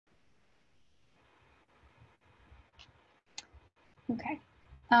Okay.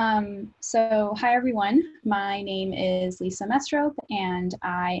 So hi everyone, my name is Lisa Mesrop and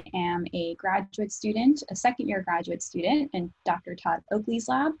I am a graduate student, a second year graduate student in Dr. Todd Oakley's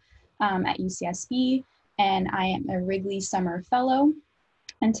lab at UCSB, and I am a Wrigley Summer Fellow.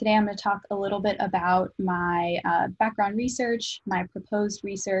 And today I'm going to talk a little bit about my background research, my proposed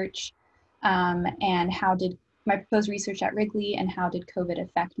research, and how did my proposed research at Wrigley and how did COVID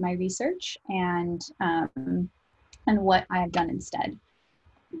affect my research, and what I have done instead.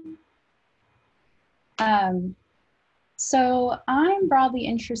 So I'm broadly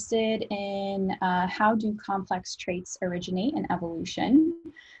interested in how do complex traits originate in evolution.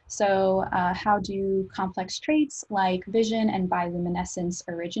 So how do complex traits like vision and bioluminescence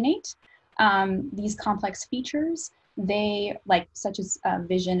originate? These complex features, such as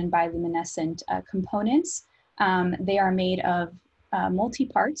vision and bioluminescent components, they are made of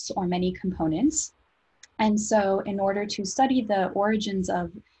multi-parts or many components. And so in order to study the origins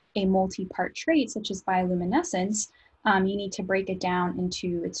of a multi-part trait such as bioluminescence, you need to break it down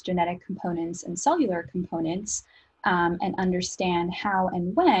into its genetic components and cellular components and understand how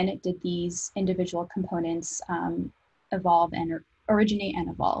and when did these individual components evolve and originate and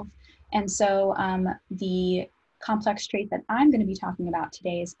evolve. And so the complex trait that I'm going to be talking about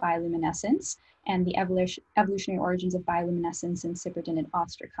today is bioluminescence and the evolutionary origins of bioluminescence in cypripedid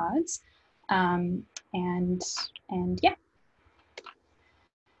ostracods. And yeah.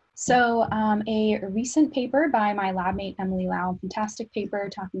 So a recent paper by my lab mate, Emily Lau, a fantastic paper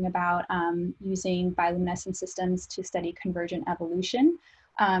talking about using bioluminescent systems to study convergent evolution.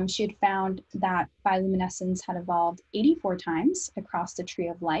 She had found that bioluminescence had evolved 84 times across the tree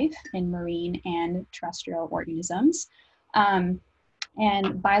of life in marine and terrestrial organisms. And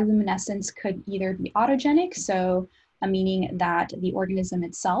bioluminescence could either be autogenic, so meaning that the organism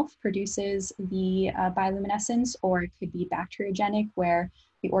itself produces the bioluminescence, or it could be bacteriogenic, where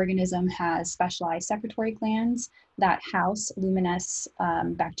the organism has specialized secretory glands that house luminous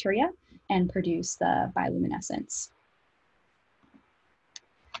bacteria and produce the bioluminescence.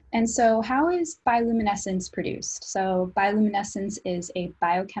 And so how is bioluminescence produced? So bioluminescence is a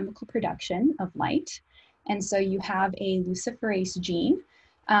biochemical production of light. And so you have a luciferase gene,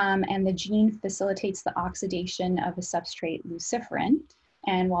 and the gene facilitates the oxidation of a substrate luciferin,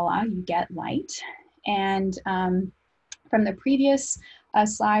 and voila, you get light. And from the previous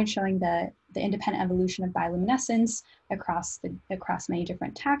slide showing the independent evolution of bioluminescence across many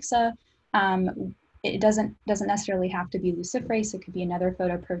different taxa, it doesn't necessarily have to be luciferase, it could be another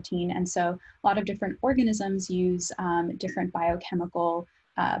photoprotein. And so a lot of different organisms use different biochemical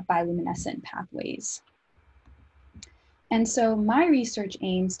bioluminescent pathways. And so my research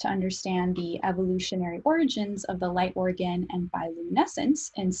aims to understand the evolutionary origins of the light organ and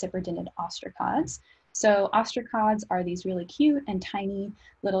bioluminescence in cypripedid ostracods. So ostracods are these really cute and tiny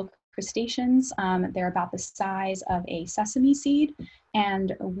little crustaceans. They're about the size of a sesame seed.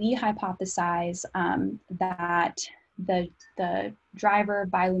 And we hypothesize that the driver of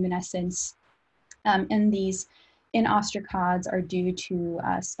bioluminescence in ostracods are due to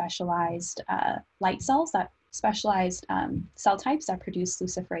specialized light cells, that specialized cell types that produce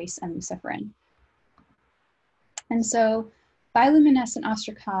luciferase and luciferin. And so bioluminescent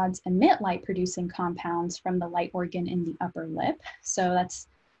ostracods emit light-producing compounds from the light organ in the upper lip. So that's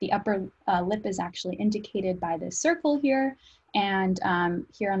the upper lip is actually indicated by this circle here. And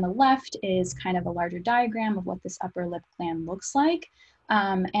here on the left is kind of a larger diagram of what this upper lip gland looks like.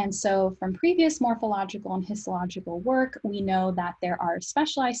 And so from previous morphological and histological work, we know that there are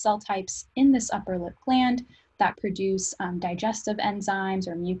specialized cell types in this upper lip gland that produce digestive enzymes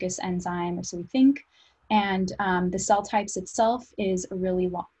or mucous enzyme, or so we think. And the cell types itself is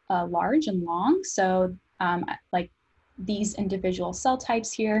really large and long. So like these individual cell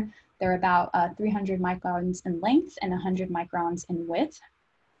types here, they're about 300 microns in length and 100 microns in width.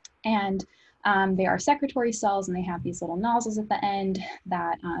 And they are secretory cells, and they have these little nozzles at the end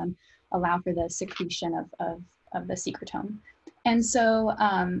that allow for the secretion of the secretome. And so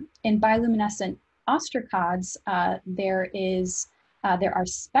in bioluminescent ostracods, there are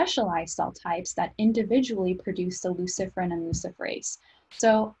specialized cell types that individually produce the luciferin and luciferase.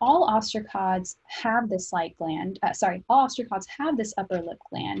 So all ostracods have this light gland, all ostracods have this upper lip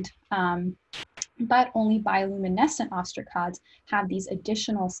gland, but only bioluminescent ostracods have these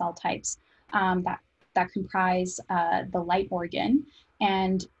additional cell types that comprise the light organ.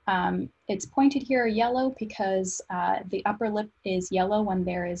 And it's pointed here yellow because the upper lip is yellow when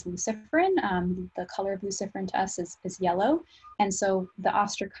there is luciferin. The color of luciferin to us is yellow. And so the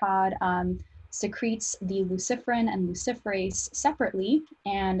ostracod secretes the luciferin and luciferase separately,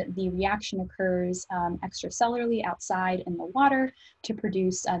 and the reaction occurs extracellularly outside in the water to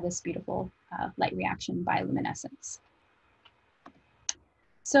produce this beautiful light reaction, bioluminescence.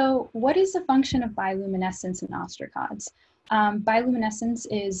 So what is the function of bioluminescence in ostracods? Bioluminescence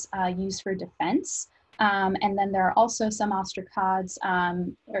is used for defense. And then there are also some ostracods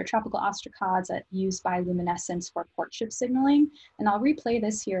or tropical ostracods that use bioluminescence for courtship signaling. And I'll replay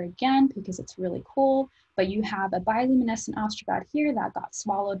this here again because it's really cool. But you have a bioluminescent ostracod here that got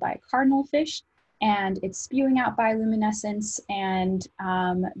swallowed by a cardinal fish, and it's spewing out bioluminescence. And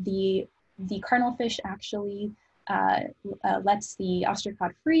the cardinal fish actually lets the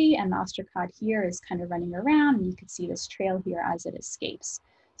ostracod free, and the ostracod here is kind of running around, and you can see this trail here as it escapes.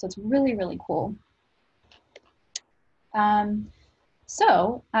 So it's really, really cool. A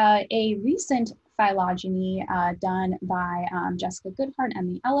recent phylogeny done by Jessica Goodhart and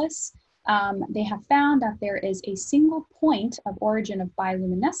Emily Ellis, they have found that there is a single point of origin of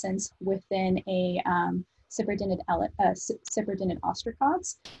bioluminescence within a cyprinid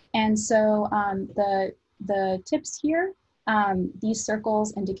ostracods. And so the tips here, these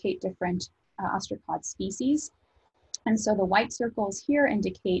circles indicate different ostracod species. And so the white circles here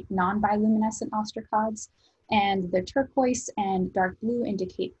indicate non-bioluminescent ostracods, and the turquoise and dark blue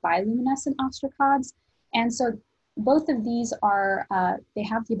indicate bioluminescent ostracods. And so both of these are, they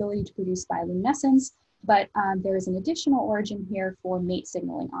have the ability to produce bioluminescence, but there is an additional origin here for mate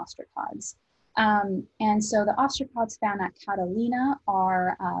signaling ostracods. And so the ostracods found at Catalina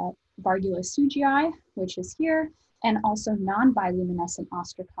are Vargula tsujii, which is here, and also non-bioluminescent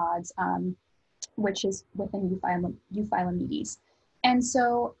ostracods, which is within Euphyllomedes. And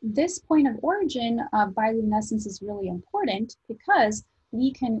so this point of origin of bioluminescence is really important because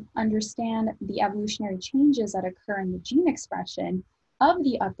we can understand the evolutionary changes that occur in the gene expression of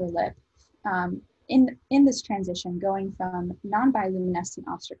the upper lip in this transition, going from non-bioluminescent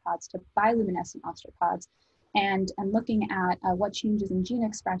ostracods to bioluminescent ostracods, and looking at what changes in gene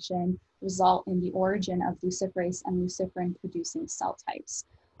expression result in the origin of luciferase and luciferin producing cell types.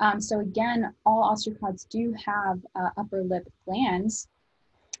 So again, all ostracods do have upper lip glands,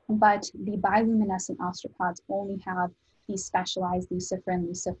 but the bioluminescent ostracods only have these specialized luciferin,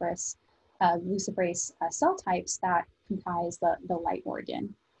 luciferase cell types that comprise the light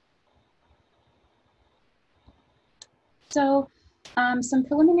organ. So some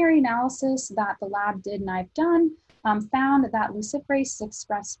preliminary analysis that the lab did and I've done found that luciferase is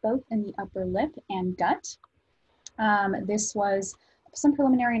expressed both in the upper lip and gut. This was some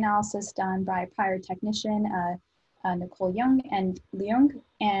preliminary analysis done by prior technician Nicole Young and Leung,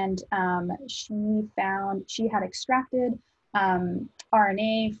 and she had extracted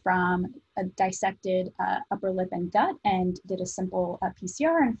RNA from a dissected upper lip and gut and did a simple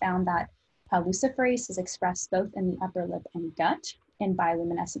PCR and found that luciferase is expressed both in the upper lip and gut in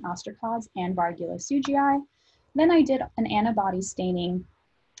bioluminescent ostracods and Vargula tsujii. Then I did an antibody staining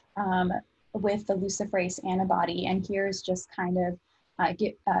with the luciferase antibody, and here's just kind of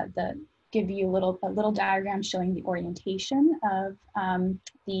give you a little diagram showing the orientation of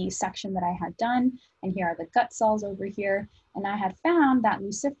the section that I had done. And here are the gut cells over here. And I had found that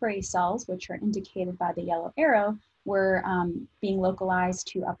luciferase cells, which are indicated by the yellow arrow, were being localized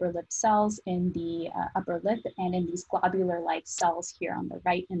to upper lip cells in the upper lip and in these globular-like cells here on the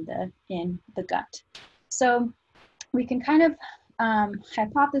right in the gut. So we can kind of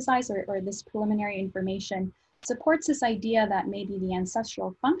hypothesize, or this preliminary information supports this idea that maybe the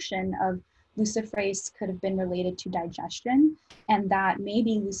ancestral function of luciferase could have been related to digestion, and that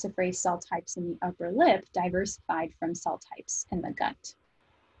maybe luciferase cell types in the upper lip diversified from cell types in the gut.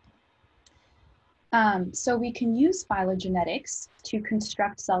 So we can use phylogenetics to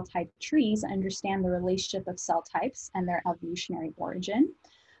construct cell type trees and understand the relationship of cell types and their evolutionary origin.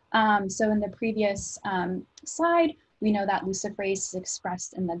 So in the previous slide, we know that luciferase is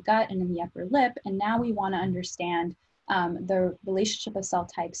expressed in the gut and in the upper lip, and now we want to understand the relationship of cell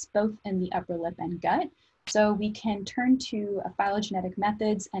types both in the upper lip and gut. So we can turn to phylogenetic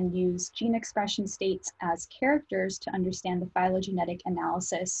methods and use gene expression states as characters to understand the phylogenetic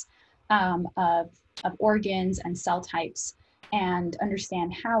analysis of organs and cell types, and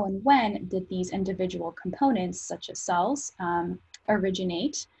understand how and when did these individual components, such as cells,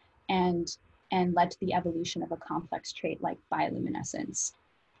 originate and led to the evolution of a complex trait like bioluminescence.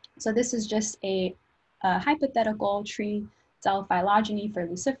 So this is just a hypothetical tree cell phylogeny for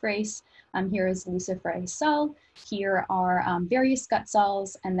luciferase. Here is the luciferase cell. Here are various gut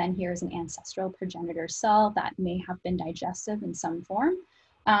cells, and then here's an ancestral progenitor cell that may have been digestive in some form.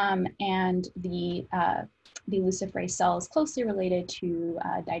 And the luciferase cell is closely related to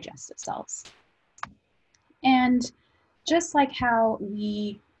digestive cells. And just like how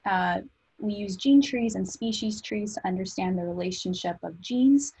we use gene trees and species trees to understand the relationship of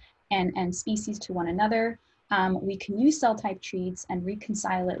genes and species to one another, we can use cell type trees and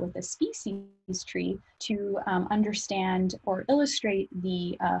reconcile it with a species tree to understand or illustrate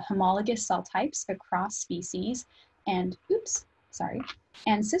the homologous cell types across species and,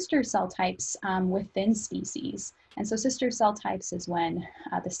 and sister cell types within species. And so sister cell types is when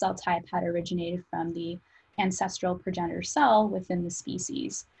the cell type had originated from the ancestral progenitor cell within the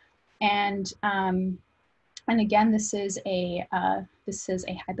species. And again, this is a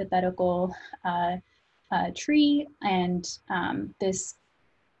hypothetical tree, and this,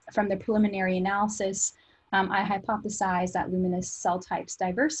 from the preliminary analysis, I hypothesized that luminous cell types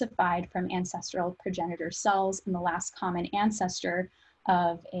diversified from ancestral progenitor cells in the last common ancestor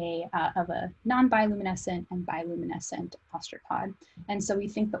of a non-bioluminescent and bioluminescent ostracod. And so we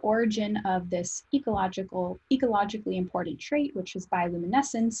think the origin of this ecologically important trait, which is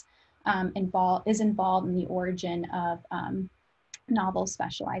bioluminescence, is involved in the origin of novel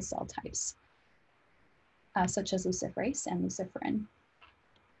specialized cell types, such as luciferase and luciferin.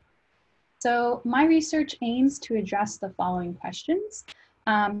 So my research aims to address the following questions.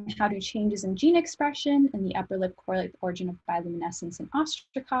 How do changes in gene expression in the upper lip correlate the origin of bioluminescence in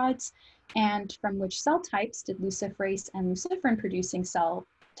ostracods? And from which cell types did luciferase and luciferin producing cell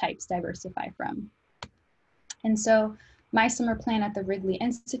types diversify from? And so my summer plan at the Wrigley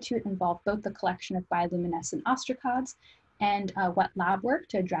Institute involved both the collection of bioluminescent ostracods and wet lab work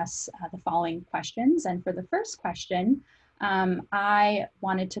to address the following questions. And for the first question, I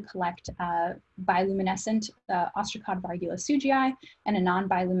wanted to collect bioluminescent ostracod Vargula tsujii and a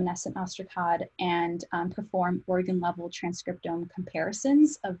non-bioluminescent ostracod and perform organ-level transcriptome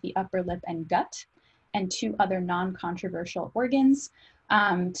comparisons of the upper lip and gut and 2 other non-controversial organs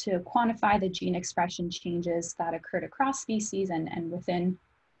to quantify the gene expression changes that occurred across species and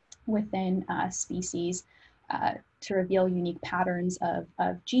within species to reveal unique patterns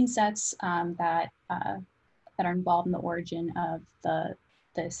of gene sets that are involved in the origin of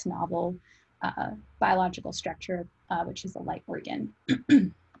this novel biological structure, which is the light organ.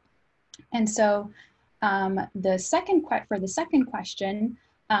 And so for the second question,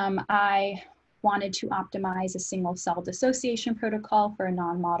 I wanted to optimize a single cell dissociation protocol for a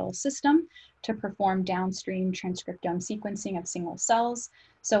non-model system to perform downstream transcriptome sequencing of single cells.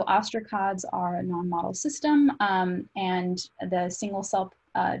 So ostracods are a non-model system, and the single cell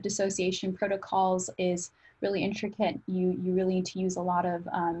dissociation protocols is really intricate. You really need to use a lot of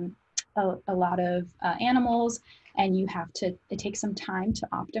animals, and it takes some time to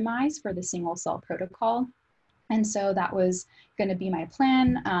optimize for the single cell protocol. And so that was going to be my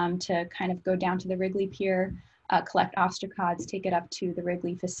plan, to kind of go down to the Wrigley Pier, collect ostracods, take it up to the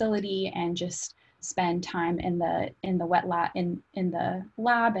Wrigley facility, and just spend time in the wet lab in the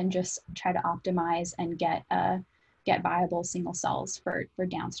lab and just try to optimize and get viable single cells for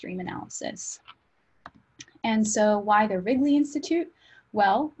downstream analysis. And so why the Wrigley Institute?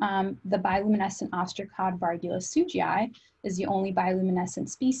 Well, the bioluminescent ostracod Vargula tsujii is the only bioluminescent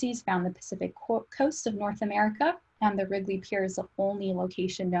species found in the Pacific coast of North America, and the Wrigley Pier is the only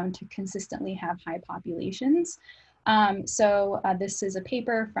location known to consistently have high populations. This is a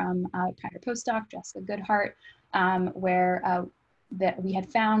paper from prior postdoc Jessica Goodhart, where that we had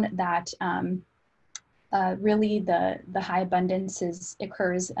found that really the high abundance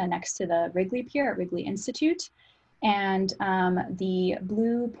occurs next to the Wrigley Pier at Wrigley Institute. And the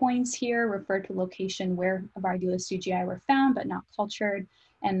blue points here refer to location where Vargula tsujii were found but not cultured.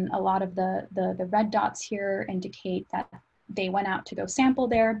 And a lot of the red dots here indicate that they went out to go sample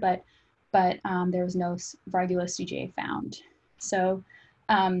there, but there was no Vargula tsujii found. So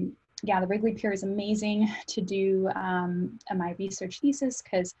yeah, the Wrigley Pier is amazing to do my research thesis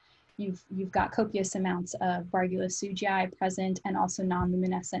because you've got copious amounts of Vargula tsujii present and also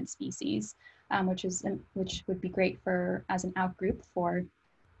non-luminescent species, which would be great as an outgroup for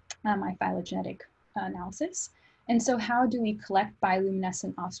my phylogenetic analysis. And so how do we collect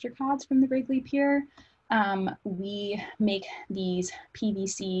bioluminescent ostracods from the Wrigley Pier? We make these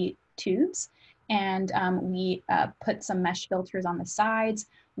PVC tubes, and we put some mesh filters on the sides.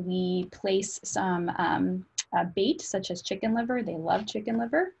 We place some bait, such as chicken liver. They love chicken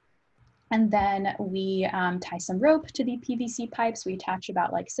liver. And then we tie some rope to the PVC pipes. We attach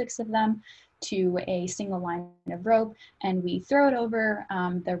about like 6 of them to a single line of rope, and we throw it over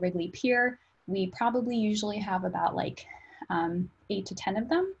the Wrigley Pier. We probably usually have about like 8 to 10 of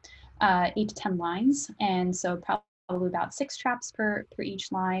them, 8 to 10 lines. And so probably about 6 traps per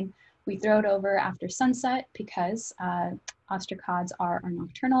each line. We throw it over after sunset because ostracods are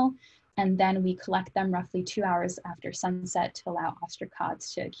nocturnal. And then we collect them roughly 2 hours after sunset to allow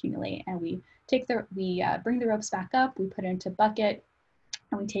ostracods to accumulate. And we bring the ropes back up, we put it into a bucket,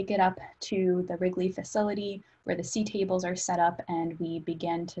 and we take it up to the Wrigley facility where the sea tables are set up, and we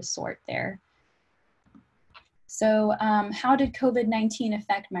begin to sort there. So how did COVID-19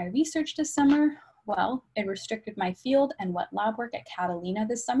 affect my research this summer? Well, it restricted my field and wet lab work at Catalina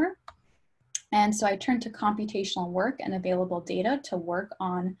this summer. And so I turned to computational work and available data to work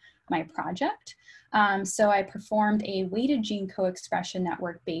on my project. So I performed a weighted gene co-expression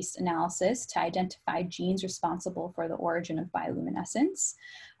network-based analysis to identify genes responsible for the origin of bioluminescence.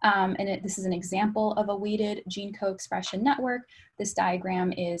 This is an example of a weighted gene co-expression network. This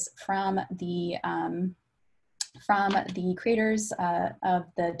diagram is from the creators of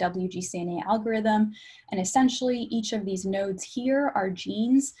the WGCNA algorithm. And essentially each of these nodes here are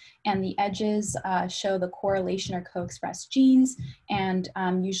genes, and the edges show the correlation or co-expressed genes, and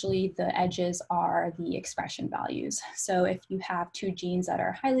usually the edges are the expression values. So if you have two genes that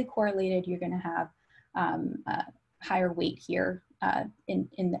are highly correlated, you're going to have a higher weight here in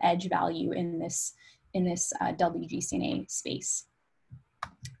the edge value in this WGCNA space.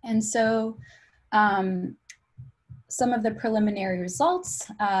 And so some of the preliminary results.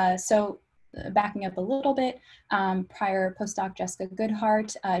 Backing up a little bit, prior postdoc Jessica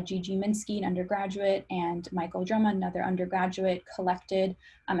Goodhart, Gigi Minsky, an undergraduate, and Michael Drummond, another undergraduate, collected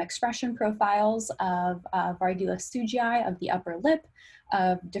expression profiles of Vargula tsujii of the upper lip,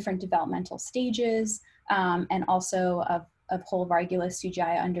 of different developmental stages, and also of whole Vargula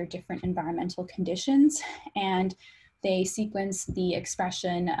tsujii under different environmental conditions. And they sequenced the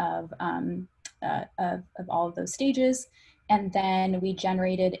expression of all of those stages. And then we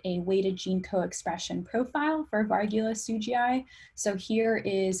generated a weighted gene co-expression profile for Vargula tsujii. So here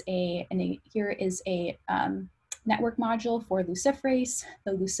is a network module for luciferase.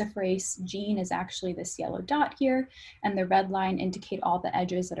 The luciferase gene is actually this yellow dot here, and the red line indicate all the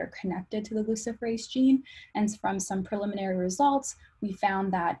edges that are connected to the luciferase gene. And from some preliminary results, we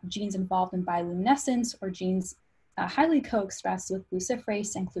found that genes involved in bioluminescence, or genes highly co-expressed with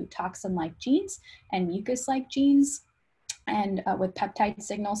luciferase, include toxin-like genes and mucus-like genes, and with peptide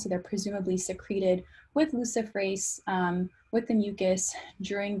signals. So they're presumably secreted with luciferase, with the mucus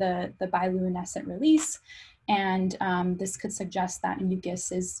during the bioluminescent release. And this could suggest that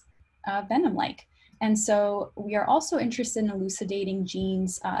mucus is venom-like. And so we are also interested in elucidating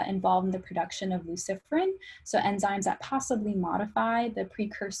genes involved in the production of luciferin. So enzymes that possibly modify the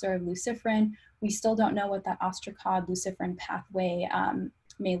precursor of luciferin. We still don't know what that ostracod luciferin pathway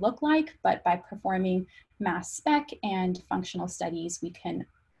may look like, but by performing mass spec and functional studies, we can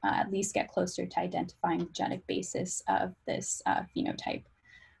at least get closer to identifying the genetic basis of this phenotype.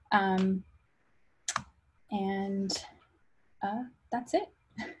 And that's it.